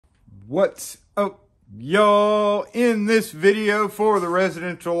What's up, y'all? In this video for the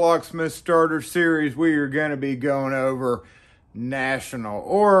Residential Locksmith Starter Series, we are going to be going over National,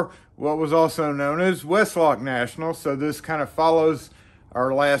 or what was also known as Weslock National. So this kind of follows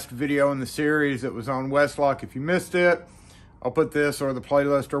our last video in the series that was on Weslock. If you missed it, I'll put this or the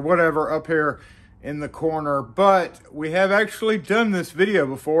playlist or whatever up here in the corner. But we have actually done this video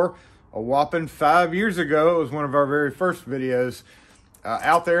before, a whopping 5 years ago. It was one of our very first videos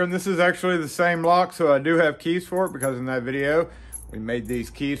out there, and this is actually the same lock, so I do have keys for it because in that video we made these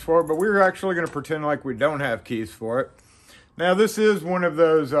keys for it, but we're actually going to pretend like we don't have keys for it. Now this is one of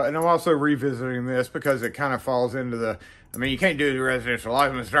those, and I'm also revisiting this because it kind of falls into the, I mean, you can't do the Residential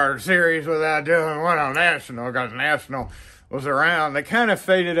Locksmith Starter Series without doing one on National, because National was around. They kind of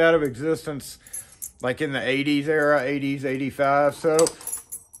faded out of existence like in the 80s era, 80s, 85. So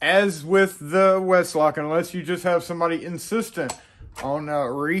as with the Weslock, unless you just have somebody insistent on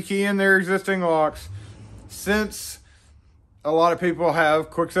rekeying their existing locks, since a lot of people have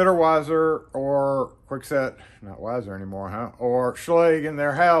Kwikset or Wiser, or Kwikset, not Wiser anymore, huh? Or Schlage in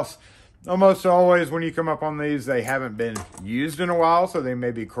their house, almost always when you come up on these, they haven't been used in a while, so they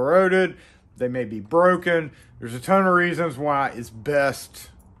may be corroded, they may be broken. There's a ton of reasons why it's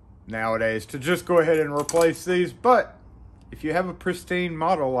best nowadays to just go ahead and replace these. But if you have a pristine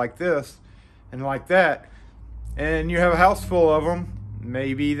model like this and like that, and you have a house full of them,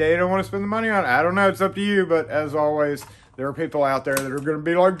 maybe they don't want to spend the money on it. I don't know, it's up to you, but as always, there are people out there that are going to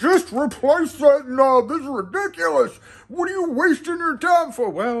be like, just replace that knob, this is ridiculous, what are you wasting your time for?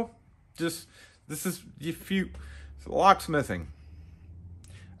 Well, just, this is, it's locksmithing.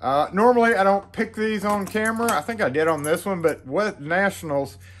 Normally I don't pick these on camera. I think I did on this one, but what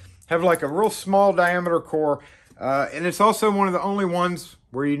Nationals have like a real small diameter core, and it's also one of the only ones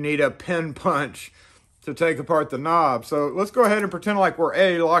where you need a pin punch to take apart the knob. So let's go ahead and pretend like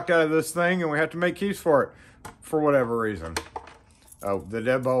we're locked out of this thing and we have to make keys for it for whatever reason. Oh, the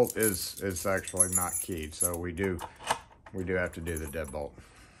deadbolt is actually not keyed, so we do have to do the deadbolt.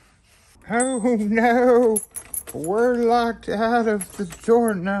 Oh no, we're locked out of the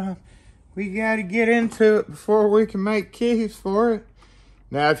doorknob. We gotta get into it before we can make keys for it.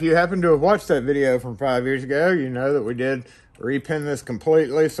 Now, if you happen to have watched that video from 5 years ago, you know that we did repin this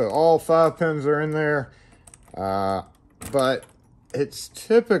completely, so all 5 pins are in there. But it's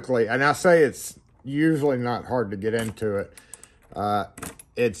typically, and I say it's usually not hard to get into it.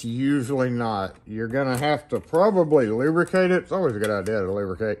 It's usually not. You're gonna have to probably lubricate it. It's always a good idea to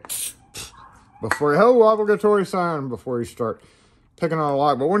lubricate before, obligatory sign before you start picking on a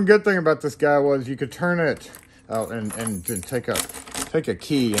lock. But one good thing about this guy was you could turn it and take a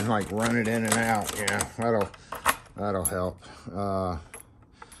key and like run it in and out. Yeah, that'll help.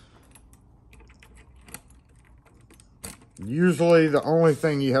 Usually the only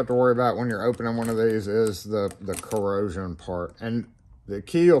thing you have to worry about when you're opening one of these is the corrosion part. And the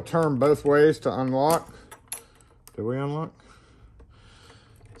key will turn both ways to unlock. Did we unlock?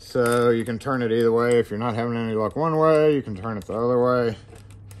 So you can turn it either way. If you're not having any luck one way, you can turn it the other way,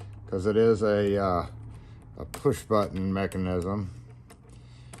 because it is a push button mechanism.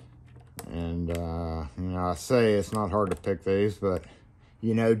 And, you know, I say it's not hard to pick these, but,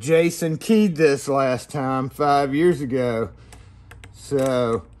 you know, Jason keyed this last time 5 years ago.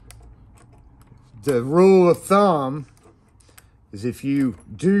 So, the rule of thumb is if you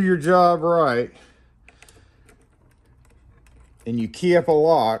do your job right and you key up a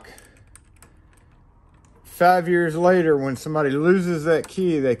lock, 5 years later, when somebody loses that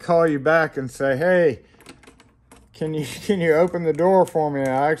key, they call you back and say, hey, can you open the door for me?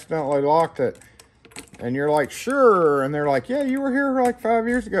 I accidentally locked it. And you're like, sure. And they're like, yeah, you were here like 5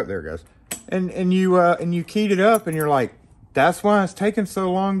 years ago. There it goes. And you keyed it up, and you're like, that's why it's taking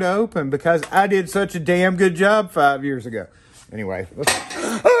so long to open, because I did such a damn good job 5 years ago. Anyway,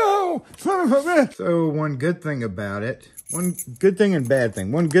 oh, son of a bitch. So one good thing about it, one good thing and bad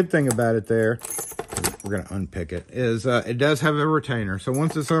thing. One good thing about it there, we're gonna unpick it, is it does have a retainer. So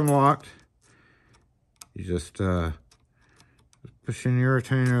once it's unlocked, you just push in your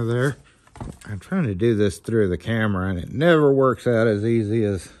retainer there. I'm trying to do this through the camera, and it never works out as easy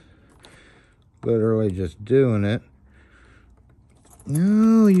as literally just doing it.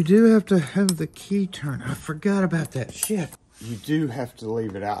 No, you do have to have the key turn. I forgot about that shit. You do have to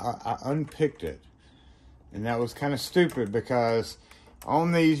leave it out. I unpicked it, and that was kind of stupid, because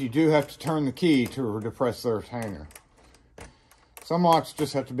on these you do have to turn the key to depress the retainer. Some locks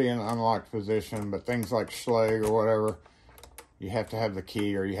just have to be in an unlocked position, but things like Schlage or whatever, you have to have the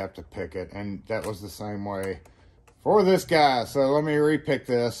key or you have to pick it. And that was the same way for this guy. So let me repick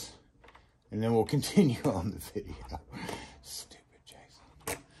this, and then we'll continue on the video. Stupid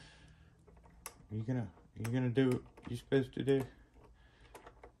Jason. you gonna do what you're supposed to do?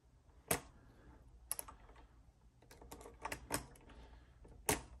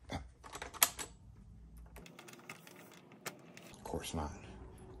 Of course not,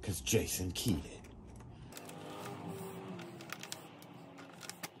 because Jason keyed it.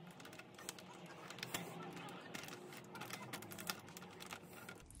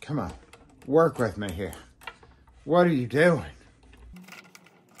 Come on, work with me here. What are you doing?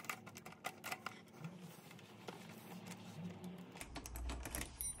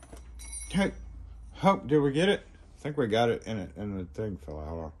 Hey, oh, did we get it? I think we got it in it, and the thing fell out.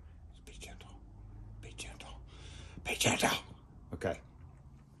 Hold on. Be gentle. Be gentle. Be gentle. Okay.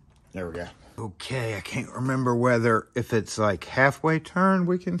 There we go. Okay, I can't remember whether if it's like halfway turned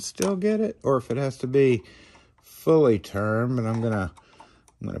we can still get it, or if it has to be fully turned, but I'm gonna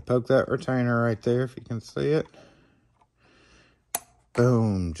poke that retainer right there if you can see it.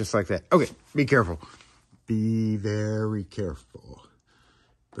 Boom, just like that. Okay, be careful. Be very careful.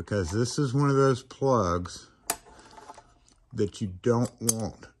 Because this is one of those plugs that you don't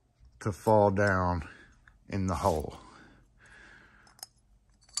want to fall down in the hole.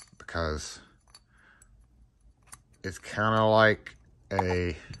 Because it's kind of like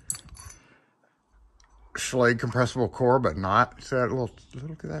a Schlage compressible core, but not. It's that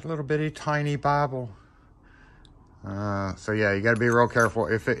little bitty tiny Bible. So yeah, you got to be real careful.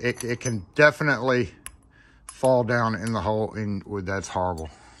 If it can definitely fall down in the hole, that's horrible.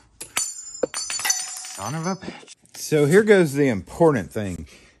 Son of a bitch. So here goes the important thing.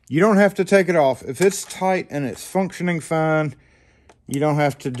 You don't have to take it off. If it's tight and it's functioning fine, you don't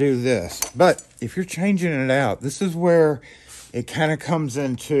have to do this. But if you're changing it out, this is where it kind of comes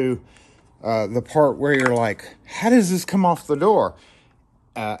into the part where you're like, how does this come off the door?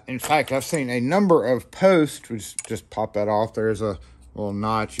 In fact, I've seen a number of posts, which just pop that off. There's a little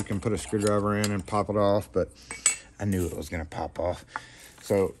notch you can put a screwdriver in and pop it off, but I knew it was going to pop off.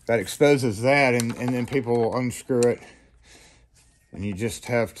 So that exposes that, and then people will unscrew it. And you just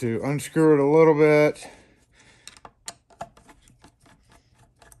have to unscrew it a little bit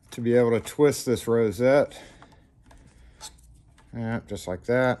to be able to twist this rosette. Yeah, just like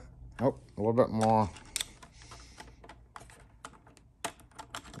that. Oh, a little bit more.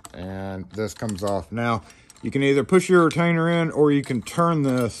 And this comes off. Now, you can either push your retainer in, or you can turn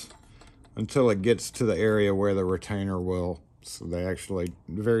this until it gets to the area where the retainer will. So they actually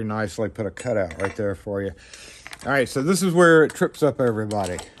very nicely put a cutout right there for you. All right, so this is where it trips up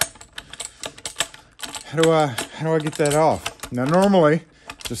everybody. How do I get that off? Now, normally,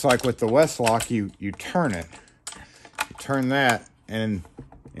 just like with the Weslock, you turn it. You turn that, and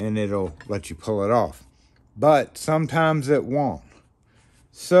it'll let you pull it off. But sometimes it won't.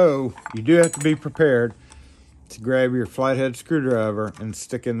 So you do have to be prepared to grab your flathead screwdriver and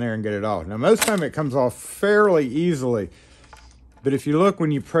stick in there and get it off. Now, most of the time it comes off fairly easily, but if you look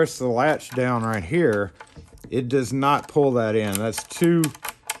when you press the latch down right here, it does not pull that in. That's two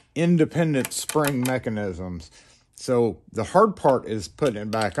independent spring mechanisms. So the hard part is putting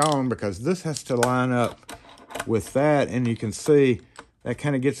it back on, because this has to line up with that, and you can see that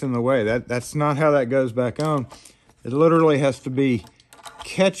kind of gets in the way. That's not how that goes back on. It literally has to be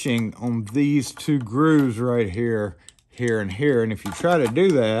catching on these two grooves right here, here, and here. And if you try to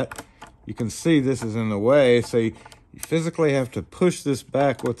do that, you can see this is in the way. So you physically have to push this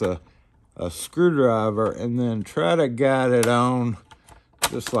back with a screwdriver and then try to guide it on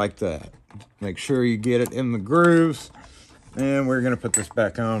just like that. Make sure you get it in the grooves. And we're going to put this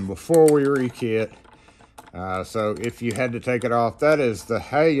back on before we rekey it. So if you had to take it off, that is the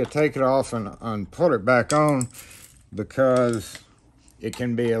how you take it off and put it back on, because it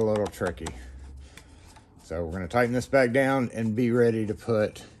can be a little tricky. So we're going to tighten this back down and be ready to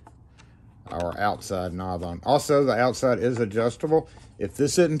put our outside knob on. Also, the outside is adjustable. If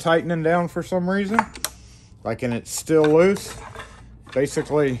this isn't tightening down for some reason, like and it's still loose,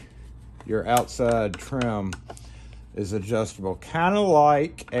 basically your outside trim is adjustable, kind of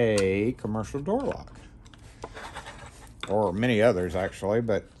like a commercial door lock, or many others actually,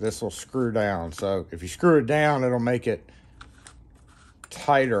 but this will screw down. So if you screw it down, it'll make it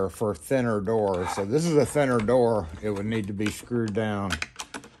tighter for thinner doors. So this is a thinner door. It would need to be screwed down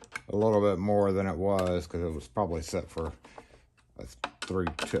a little bit more than it was, because it was probably set for a 3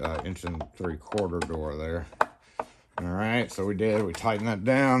 inch and 3/4 door there. All right, so we tightened that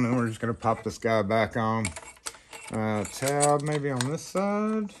down, and we're just going to pop this guy back on. Tab maybe on this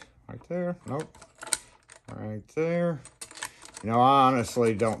side, right there. Nope, right there. You know, I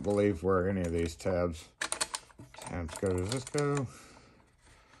honestly don't believe where any of these tabs go. Does this go?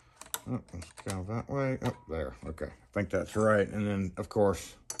 Oh, let's go that way. Oh, there. Okay, I think that's right. And then, of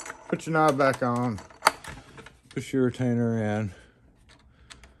course, Put your knob back on. Push your retainer in.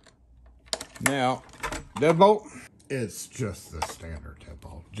 Now, deadbolt. It's just the standard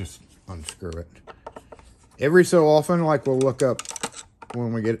deadbolt. Just unscrew it. Every so often, like we'll look up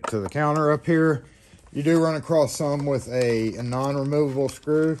when we get to the counter up here, you do run across some with a non-removable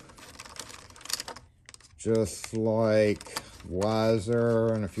screw. Just like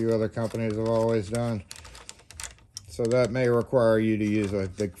Wiser and a few other companies have always done. So that may require you to use a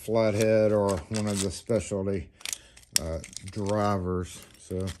big flathead or one of the specialty drivers.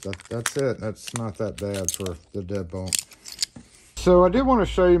 So that's it. That's not that bad for the deadbolt. So I did want to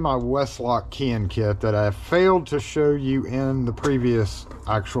show you my Weslock keying kit that I failed to show you in the previous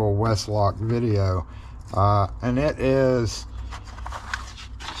actual Weslock video. And it is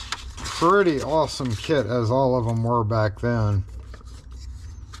pretty awesome kit, as all of them were back then.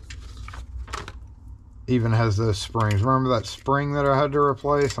 Even has those springs. Remember that spring that I had to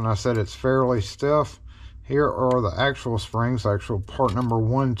replace, and I said it's fairly stiff? Here are the actual springs, actual part number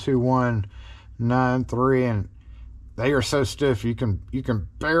 12193, and they are so stiff you can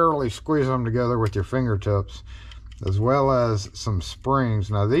barely squeeze them together with your fingertips, as well as some springs.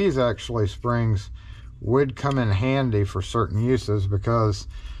 Now these actually springs would come in handy for certain uses because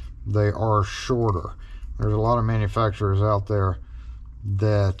they are shorter. There's a lot of manufacturers out there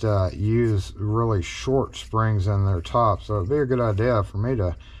that use really short springs in their top, so it'd be a good idea for me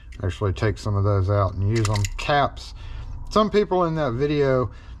to actually take some of those out and use them. Caps. Some people in that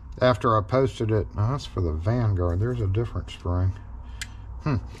video, after I posted it, that's for the Vanguard, there's a different spring.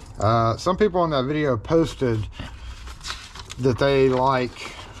 Some people in that video posted that they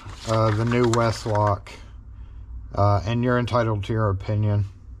like the new Weslock, and you're entitled to your opinion.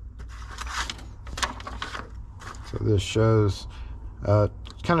 So this shows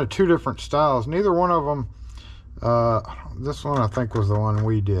kind of two different styles. Neither one of them, this one I think was the one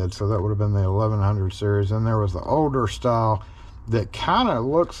we did, so that would have been the 1100 series. And there was the older style that kind of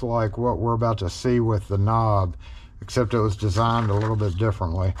looks like what we're about to see with the knob, except it was designed a little bit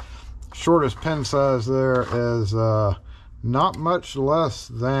differently. Shortest pin size there is not much less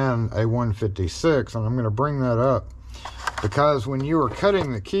than a 156, and I'm going to bring that up because when you are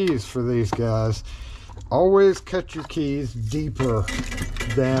cutting the keys for these guys, always cut your keys deeper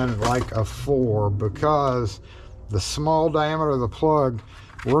than like a 4, because the small diameter of the plug,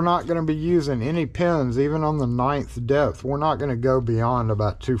 we're not going to be using any pins even on the 9th depth. We're not going to go beyond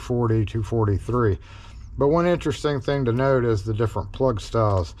about 240, 243. But one interesting thing to note is the different plug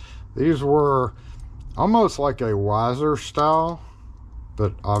styles. These were almost like a Wiser style,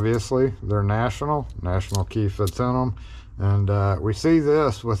 but obviously they're national key fits in them. And we see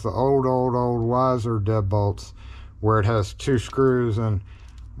this with the old Wiser deadbolts, where it has 2 screws and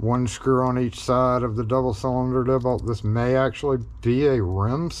 1 screw on each side of the double cylinder deadbolt. This may actually be a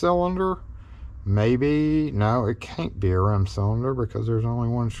rim cylinder. Maybe. No, it can't be a rim cylinder because there's only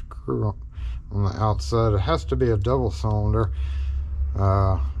 1 screw on the outside. It has to be a double cylinder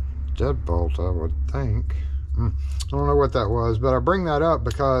deadbolt, I would think. I don't know what that was, but I bring that up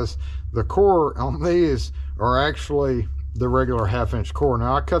because the core on these are actually the regular 1/2-inch core.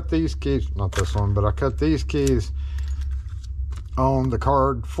 Now I cut these keys, not this one, but I cut these keys on the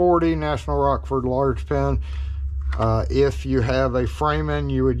card 40 National Rockford large pin. If you have a framing,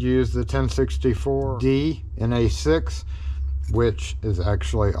 you would use the 1064D NA6, which is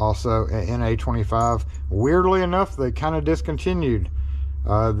actually also an NA25. Weirdly enough, they kind of discontinued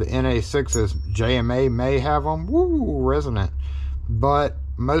the NA6s. JMA may have them. Woo, resonant. But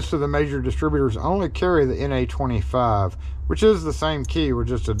most of the major distributors only carry the NA25, which is the same key with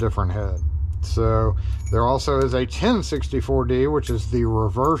just a different head. So there also is a 1064D, which is the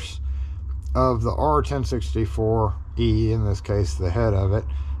reverse of the R1064E, in this case the head of it,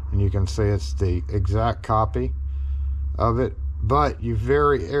 and you can see it's the exact copy of it. But you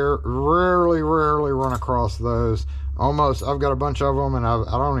very rarely run across those. Almost, I've got a bunch of them, and I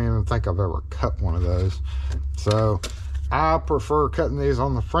don't even think I've ever cut one of those. So I prefer cutting these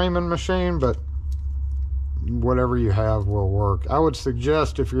on the framing machine, but whatever you have will work. I would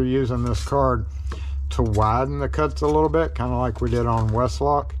suggest, if you're using this card, to widen the cuts a little bit, kind of like we did on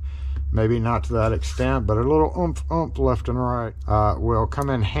Weslock. Maybe not to that extent, but a little oomph left and right will come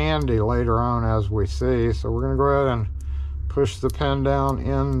in handy later on, as we see. So we're going to go ahead and push the pin down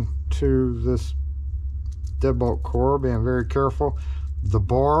into this deadbolt core, being very careful. The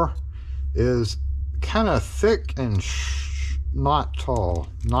bar is kind of thick and not tall,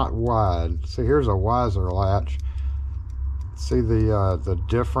 not wide. See, here's a Wiser latch. See the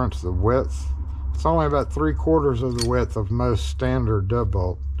difference, the width. It's only about 3/4 of the width of most standard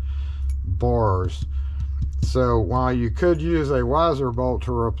deadbolt bars. So while you could use a wiser bolt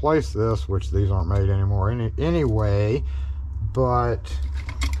to replace this, which these aren't made anymore anyway, but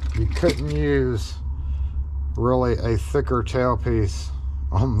you couldn't use really a thicker tailpiece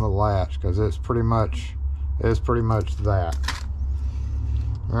on the latch, because it's pretty much that.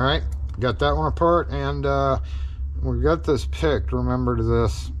 All right, got that one apart, and we've got this picked, remember, to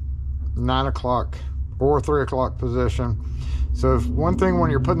this 9 o'clock or 3 o'clock position. So if one thing when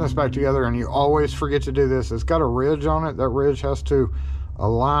you're putting this back together, and you always forget to do this, it's got a ridge on it. That ridge has to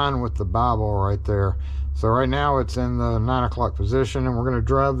align with the Bible right there. So right now it's in the 9 o'clock position, and we're going to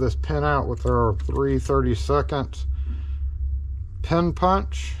drive this pin out with our 3/32 pin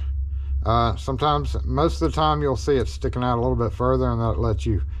punch. Sometimes, most of the time, you'll see it sticking out a little bit further, and that lets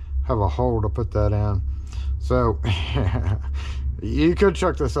you have a hole to put that in. So you could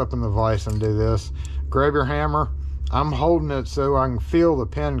chuck this up in the vise and do this. Grab your hammer. I'm holding it so I can feel the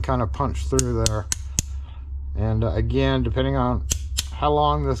pin kind of punch through there. And again, depending on how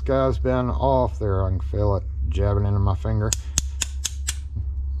long this guy's been off there, I can feel it jabbing into my finger.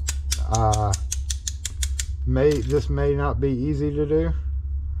 This may not be easy to do.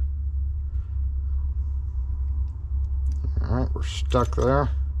 All right, we're stuck there.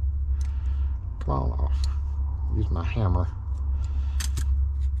 Come on off. Use my hammer.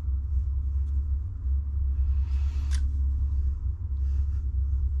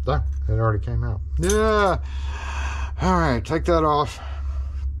 There, it already came out. Yeah. All right, take that off.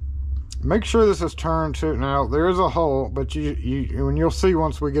 Make sure this is turned to, now there is a hole, but you'll see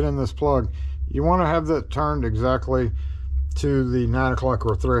once we get in this plug, you want to have that turned exactly to the 9 o'clock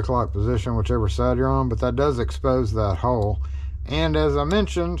or 3 o'clock position, whichever side you're on, but that does expose that hole. And as I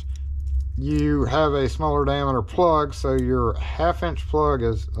mentioned, you have a smaller diameter plug, so your 1/2 inch plug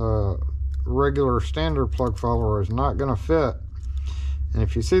is regular standard plug follower is not going to fit. And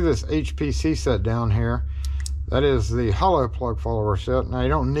if you see this HPC set down here, that is the hollow plug follower set. Now you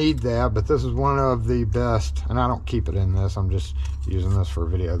don't need that, but this is one of the best, and I don't keep it in this, I'm just using this for a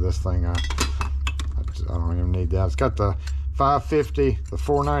video. This thing, I don't even need that. It's got the 550, the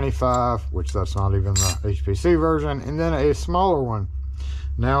 495, which that's not even the HPC version, and then a smaller one.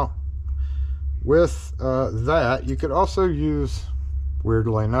 Now with that, you could also use,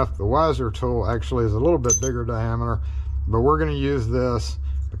 weirdly enough, the wiser tool actually is a little bit bigger diameter, but we're going to use this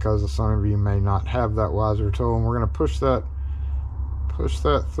because some of you may not have that wiser tool, and we're going to push that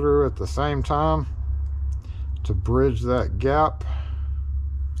through at the same time to bridge that gap.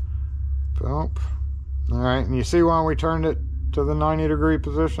 Boom. All right, and you see why we turned it to the 90-degree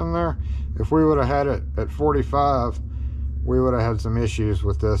position there? If we would have had it at 45, we would have had some issues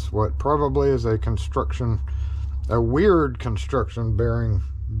with this, what probably is a weird construction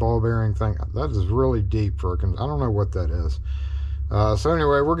ball bearing thing. That is really deep for I don't know what that is. So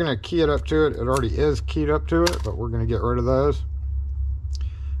anyway, we're going to key it up to it. It already is keyed up to it, but we're going to get rid of those.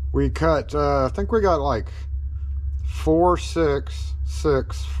 We cut, I think we got like 4, 6,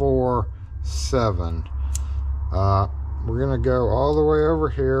 6, 4, 7. We're going to go all the way over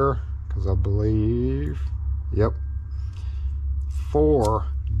here, because I believe, yep, 4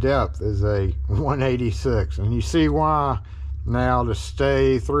 depth is a 186. And you see why now. To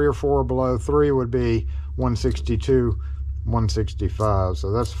stay 3 or 4 below 3 would be 162, 165.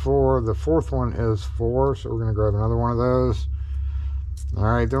 So that's 4. The fourth one is 4, so we're going to grab another one of those. All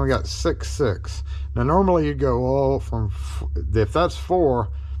right, then we got 6, 6. Now normally you'd go all from, if that's 4,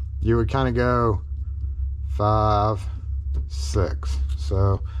 you would kind of go 5, 6.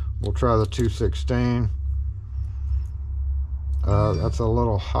 So we'll try the 216. That's a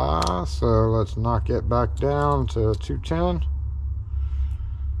little high, so let's knock it back down to 210.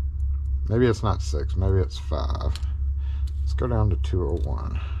 Maybe it's not 6, maybe it's 5. Let's go down to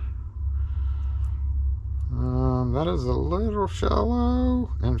 201. That is a little shallow.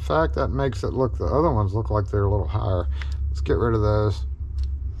 In fact, that makes it look, the other ones look like they're a little higher. Let's get rid of those.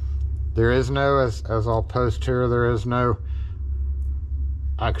 There is no, as I'll post here, there is no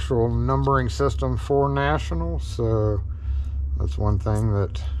actual numbering system for National, so that's one thing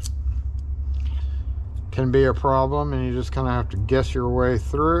that can be a problem, and you just kind of have to guess your way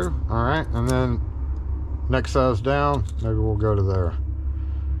through. All right, and then next size down, maybe we'll go to there.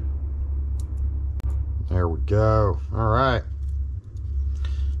 There we go. All right.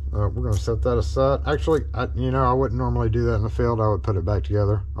 We're going to set that aside. Actually, I wouldn't normally do that in the field. I would put it back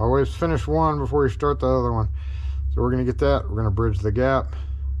together. Always finish one before you start the other one. So we're going to get that. We're going to bridge the gap.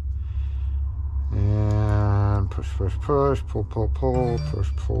 And push, push, push, pull, pull, pull, push,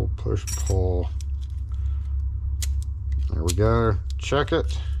 pull, push, pull. There we go. Check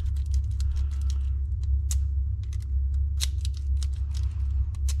it.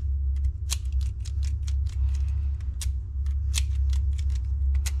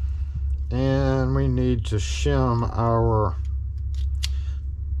 we need to shim our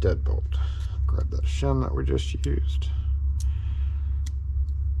deadbolt. Grab that shim that we just used.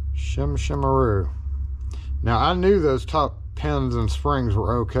 Shim shimaroo. Now I knew those top pins and springs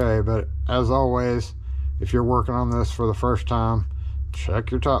were okay, but as always, if you're working on this for the first time,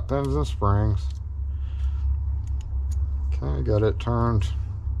 check your top pins and springs. Okay, got it turned.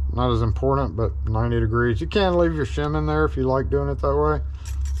 Not as important, but 90 degrees. You can leave your shim in there if you like doing it that way.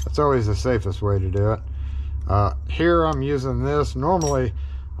 That's always the safest way to do it. Here I'm using this. Normally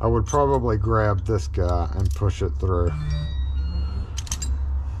I would probably grab this guy and push it through.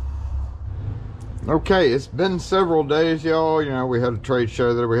 Okay, it's been several days, y'all. You know, we had a trade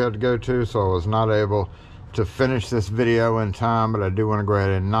show that we had to go to, so I was not able to finish this video in time, but I do want to go ahead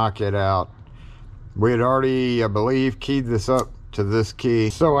and knock it out. We had already, I believe, keyed this up to this key.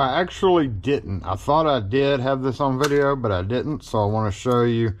 So I actually didn't. I thought I did have this on video, but I didn't. So I want to show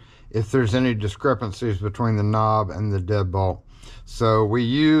you if there's any discrepancies between the knob and the deadbolt. So we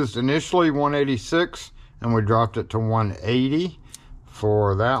used initially 186 and we dropped it to 180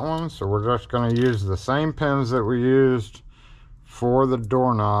 for that one. So we're just going to use the same pins that we used for the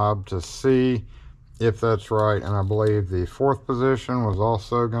doorknob to see if that's right. And I believe the fourth position was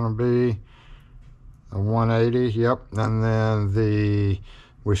also going to be a 180. Yep. And then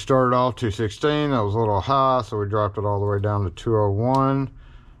we started off 216. That was a little high, so we dropped it all the way down to 201.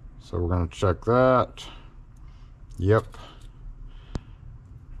 So we're going to check that. Yep.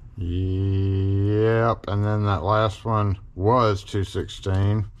 Yep. And then that last one was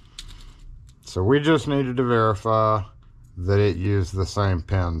 216. So we just needed to verify that it used the same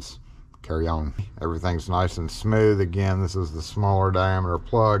pins. Carry on. Everything's nice and smooth. Again, this is the smaller diameter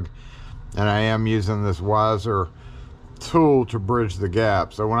plug, and I am using this Wiser tool to bridge the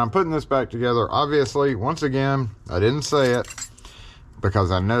gap. So when I'm putting this back together, obviously, once again, I didn't say it because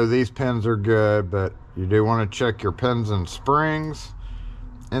I know these pins are good, but you do want to check your pins and springs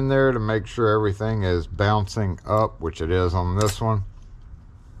in there to make sure everything is bouncing up, which it is on this one.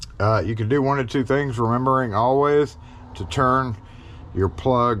 You can do one of two things, remembering always to turn your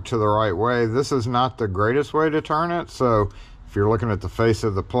plug to the right way. This is not the greatest way to turn it, so if you're looking at the face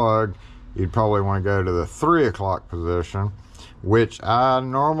of the plug, you'd probably want to go to the 3 o'clock position, which I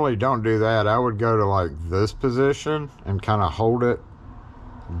normally don't do that. I would go to like this position and kind of hold it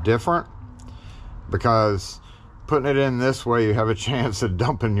different, because putting it in this way, you have a chance of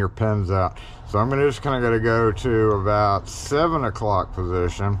dumping your pins out. So I'm just kind of go to about 7 o'clock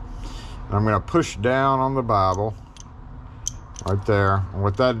position, and I'm going to push down on the Bible right there. And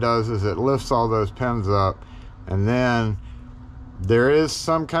what that does is it lifts all those pins up, and then there is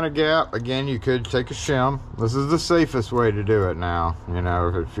some kind of gap. Again, you could take a shim. This is the safest way to do it now. You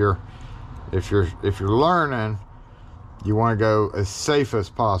know, if you're learning, you want to go as safe as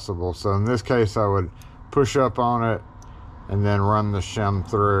possible. So in this case, I would push up on it and then run the shim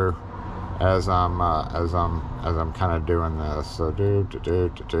through as I'm kind of doing this. So do,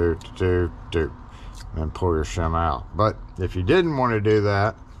 and pull your shim out. But if you didn't want to do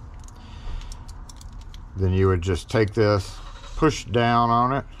that, then you would just take this, push down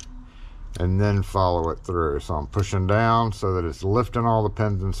on it, and then follow it through. So I'm pushing down so that it's lifting all the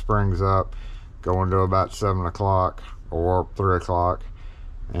pins and springs up, going to about 7 o'clock or 3 o'clock,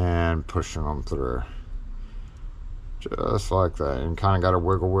 and pushing them through. Just like that. And kind of got to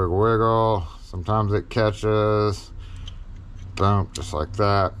wiggle, wiggle, wiggle. Sometimes it catches. Boom, just like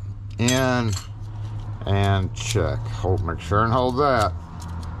that. In and check. Hold, make sure and hold that.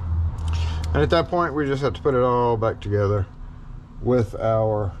 And at that point, we just have to put it all back together with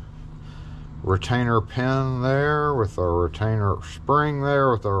our retainer pin there, with our retainer spring there,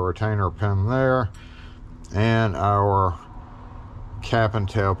 with our retainer pin there, and our cap and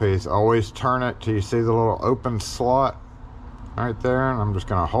tail piece. Always turn it till you see the little open slot right there, and I'm just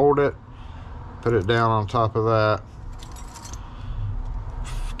going to hold it, put it down on top of that,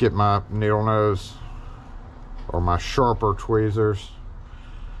 get my needle nose or my sharper tweezers,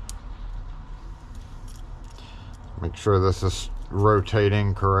 make sure this is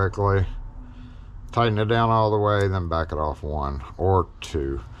rotating correctly, tighten it down all the way, then back it off 1 or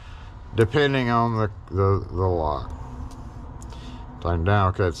 2 depending on the lock. Tighten down.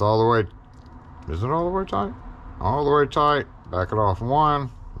 Okay, it's all the way. Is it all the way tight? All the way tight. Back it off 1.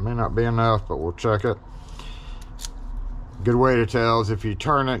 May not be enough, but we'll check it. Good way to tell is if you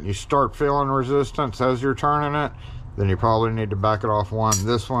turn it and you start feeling resistance as you're turning it, then you probably need to back it off 1.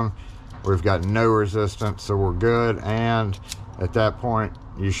 This one, we've got no resistance, so we're good. And at that point,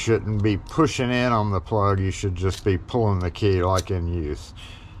 you shouldn't be pushing in on the plug. You should just be pulling the key like in use.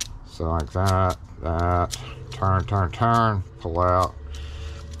 So like that, turn, pull out.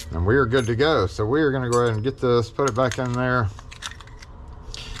 And we are good to go. So we are going to go ahead and get this, put it back in there.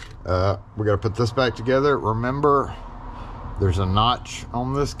 We got to put this back together. Remember, there's a notch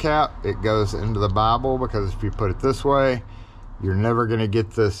on this cap. It goes into the Bible, because if you put it this way, you're never going to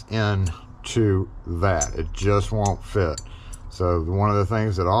get this into that. It just won't fit. So one of the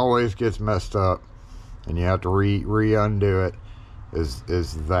things that always gets messed up, and you have to undo it, is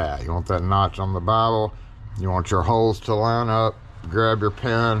that. You want that notch on the Bible. You want your holes to line up. Grab your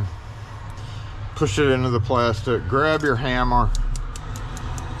pen, push it into the plastic, grab your hammer,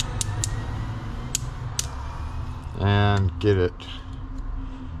 and get it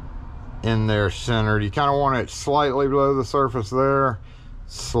in there centered. You kind of want it slightly below the surface there,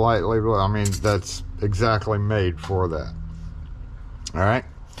 slightly below. I mean, that's exactly made for that. All right,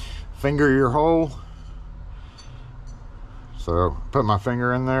 finger your hole. So put my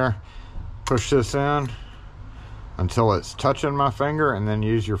finger in there, push this in until it's touching my finger, and then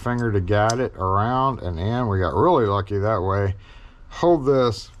use your finger to guide it around and in. We got really lucky that way. Hold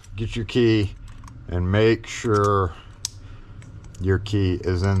this, get your key, and make sure your key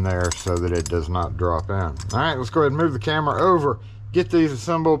is in there so that it does not drop in. All right, let's go ahead and move the camera over, get these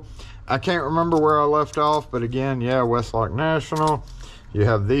assembled. I can't remember where I left off, but again, yeah, Weslock National. You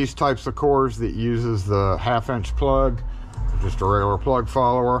have these types of cores that uses the 1/2-inch plug, just a regular plug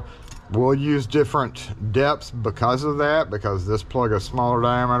follower. We'll use different depths because of that, because this plug is smaller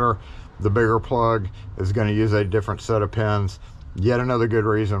diameter. The bigger plug is going to use a different set of pins. Yet another good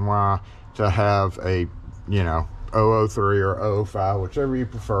reason why to have a, you know, 003 or 005, whichever you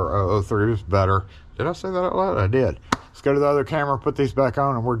prefer. 003 is better. Did I say that out loud? I did. Let's go to the other camera, put these back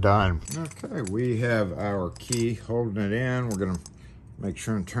on, and we're done. Okay, we have our key holding it in. We're going to make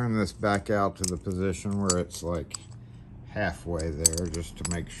sure and turn this back out to the position where it's like halfway there, just to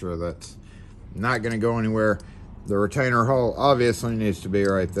make sure that's not going to go anywhere. The retainer hole obviously needs to be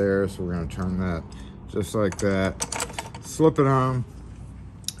right there, so we're going to turn that just like that. Slip it on.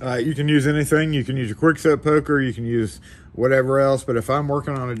 You can use anything. You can use a quick set poker, you can use whatever else, but if I'm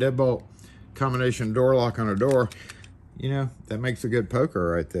working on a deadbolt combination door lock on a door, you know, that makes a good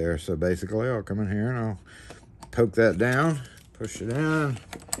poker right there. So basically I'll come in here and I'll poke that down, push it in,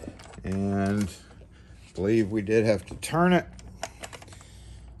 and I believe we did have to turn it.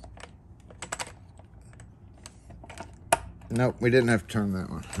 Nope, we didn't have to turn that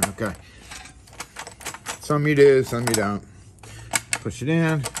one. Okay. Some you do, some you don't. Push it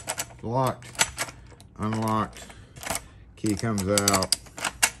in, locked, unlocked, key comes out.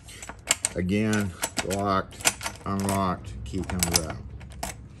 Again, locked, unlocked, key comes out.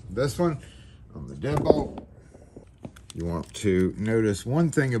 This one, on the deadbolt, you want to notice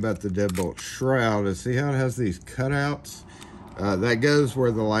one thing about the deadbolt shroud is, see how it has these cutouts? That goes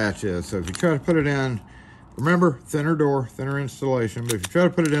where the latch is. So if you try to put it in, remember, thinner door, thinner installation, but if you try to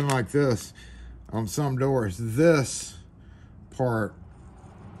put it in like this, on some doors, this part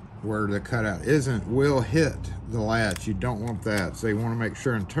where the cutout isn't will hit the latch. You don't want that. So you want to make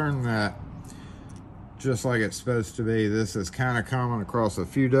sure and turn that just like it's supposed to be. This is kind of common across a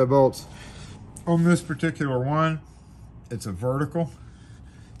few deadbolts. On this particular one, it's a vertical.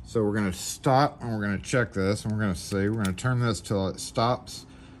 So we're going to stop and we're going to check this and we're going to see. We're going to turn this till it stops.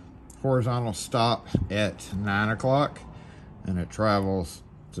 Horizontal stop at 9 o'clock, and it travels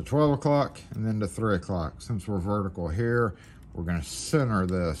to 12 o'clock and then to 3 o'clock. Since we're vertical here, we're going to center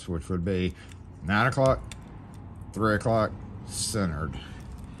this, which would be 9 o'clock, 3 o'clock, centered.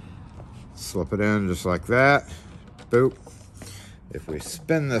 Slip it in just like that. Boop. If we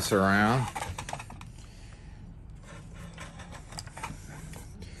spin this around,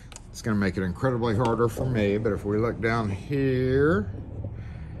 it's going to make it incredibly harder for me, but if we look down here,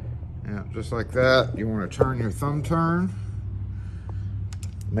 yeah, just like that, you want to turn your thumb turn.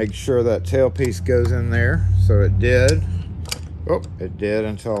 Make sure that tailpiece goes in there. So it did. Oh, it did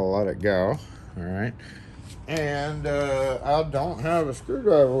until I let it go. All right. And I don't have a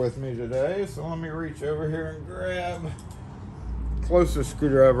screwdriver with me today, so let me reach over here and grab the closest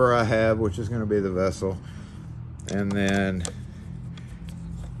screwdriver I have, which is going to be the vessel. And then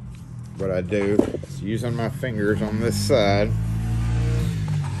what I do is using my fingers on this side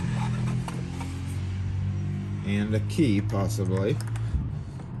and a key possibly.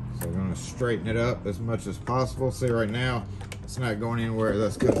 So I'm going to straighten it up as much as possible. See, right now it's not going anywhere.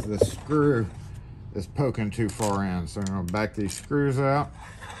 That's because the screw is poking too far in. So I'm going to back these screws out.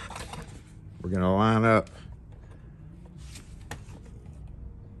 We're going to line up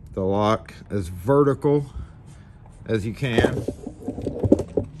the lock as vertical as you can,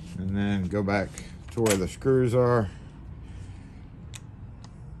 and then go back to where the screws are.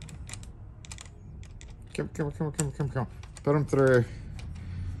 Come. Put them through.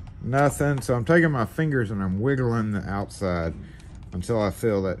 Nothing. So I'm taking my fingers and I'm wiggling the outside until I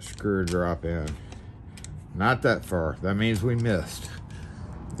feel that screw drop in. Not that far. That means we missed.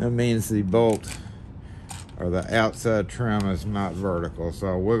 That means the bolt or the outside trim is not vertical. So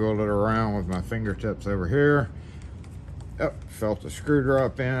I wiggled it around with my fingertips over here. Yep, felt the screw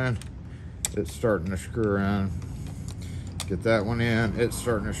drop in. It's starting to screw in. Get that one in. It's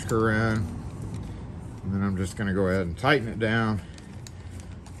starting to screw in. And then I'm just going to go ahead and tighten it down.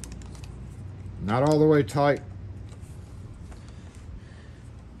 Not all the way tight.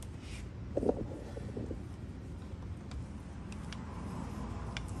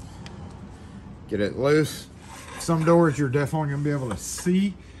 Get it loose. Some doors you're definitely going to be able to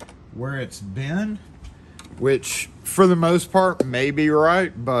see where it's been, which for the most part may be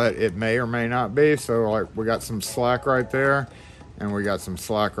right, but it may or may not be. So like we got some slack right there and we got some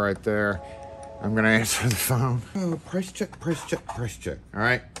slack right there. I'm going to answer the phone. Oh, price check, price check, price check. All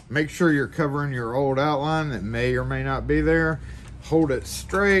right. Make sure you're covering your old outline that may or may not be there. Hold it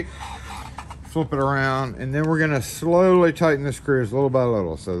straight, flip it around, and then we're going to slowly tighten the screws little by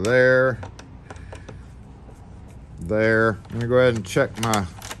little. So there. I'm going to go ahead and check my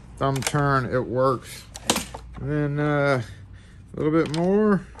thumb turn. It works. And then a little bit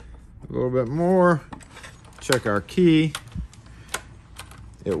more, a little bit more. Check our key.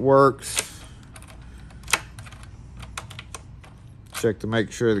 It works. Check to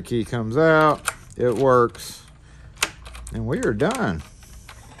make sure the key comes out. It works. And we are done.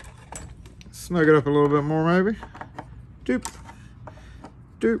 Snug it up a little bit more maybe. Doop.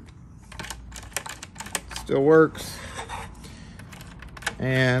 Doop. Still works.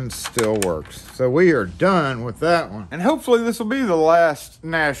 And still works. So we are done with that one. And hopefully this will be the last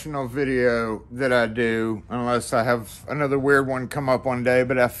national video that I do, unless I have another weird one come up one day.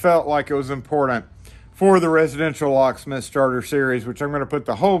 But I felt like it was important for the Residential Locksmith Starter Series, which I'm going to put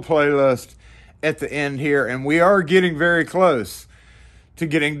the whole playlist at the end here. And we are getting very close to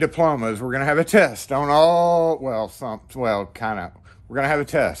getting diplomas. We're going to have a test on all, kind of. We're going to have a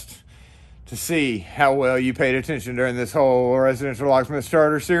test to see how well you paid attention during this whole Residential Locksmith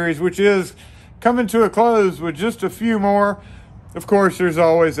Starter Series, which is coming to a close with just a few more. Of course, there's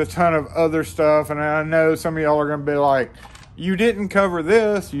always a ton of other stuff, and I know some of y'all are going to be like, you didn't cover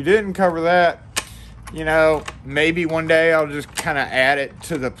this, you didn't cover that. You know, maybe one day I'll just kind of add it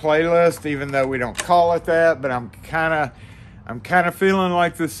to the playlist, even though we don't call it that. But I'm kind of feeling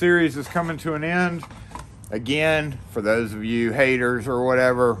like this series is coming to an end. Again, for those of you haters or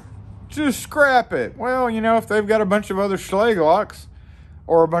whatever, just scrap it. Well, you know, if they've got a bunch of other Schlage locks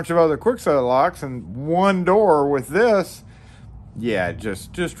or a bunch of other quickset locks and one door with this, yeah,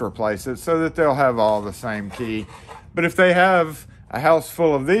 just replace it so that they'll have all the same key. But if they have a house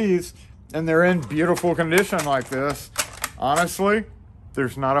full of these and they're in beautiful condition like this, honestly,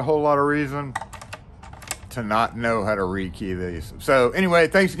 there's not a whole lot of reason to not know how to rekey these. So anyway,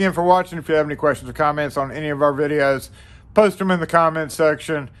 thanks again for watching. If you have any questions or comments on any of our videos, post them in the comments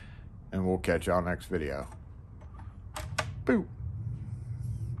section, and we'll catch y'all next video. Boo.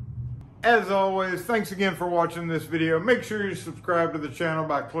 As always, thanks again for watching this video. Make sure you subscribe to the channel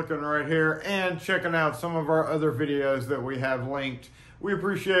by clicking right here and checking out some of our other videos that we have linked. We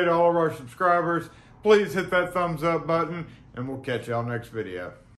appreciate all of our subscribers. Please hit that thumbs up button, and we'll catch y'all next video.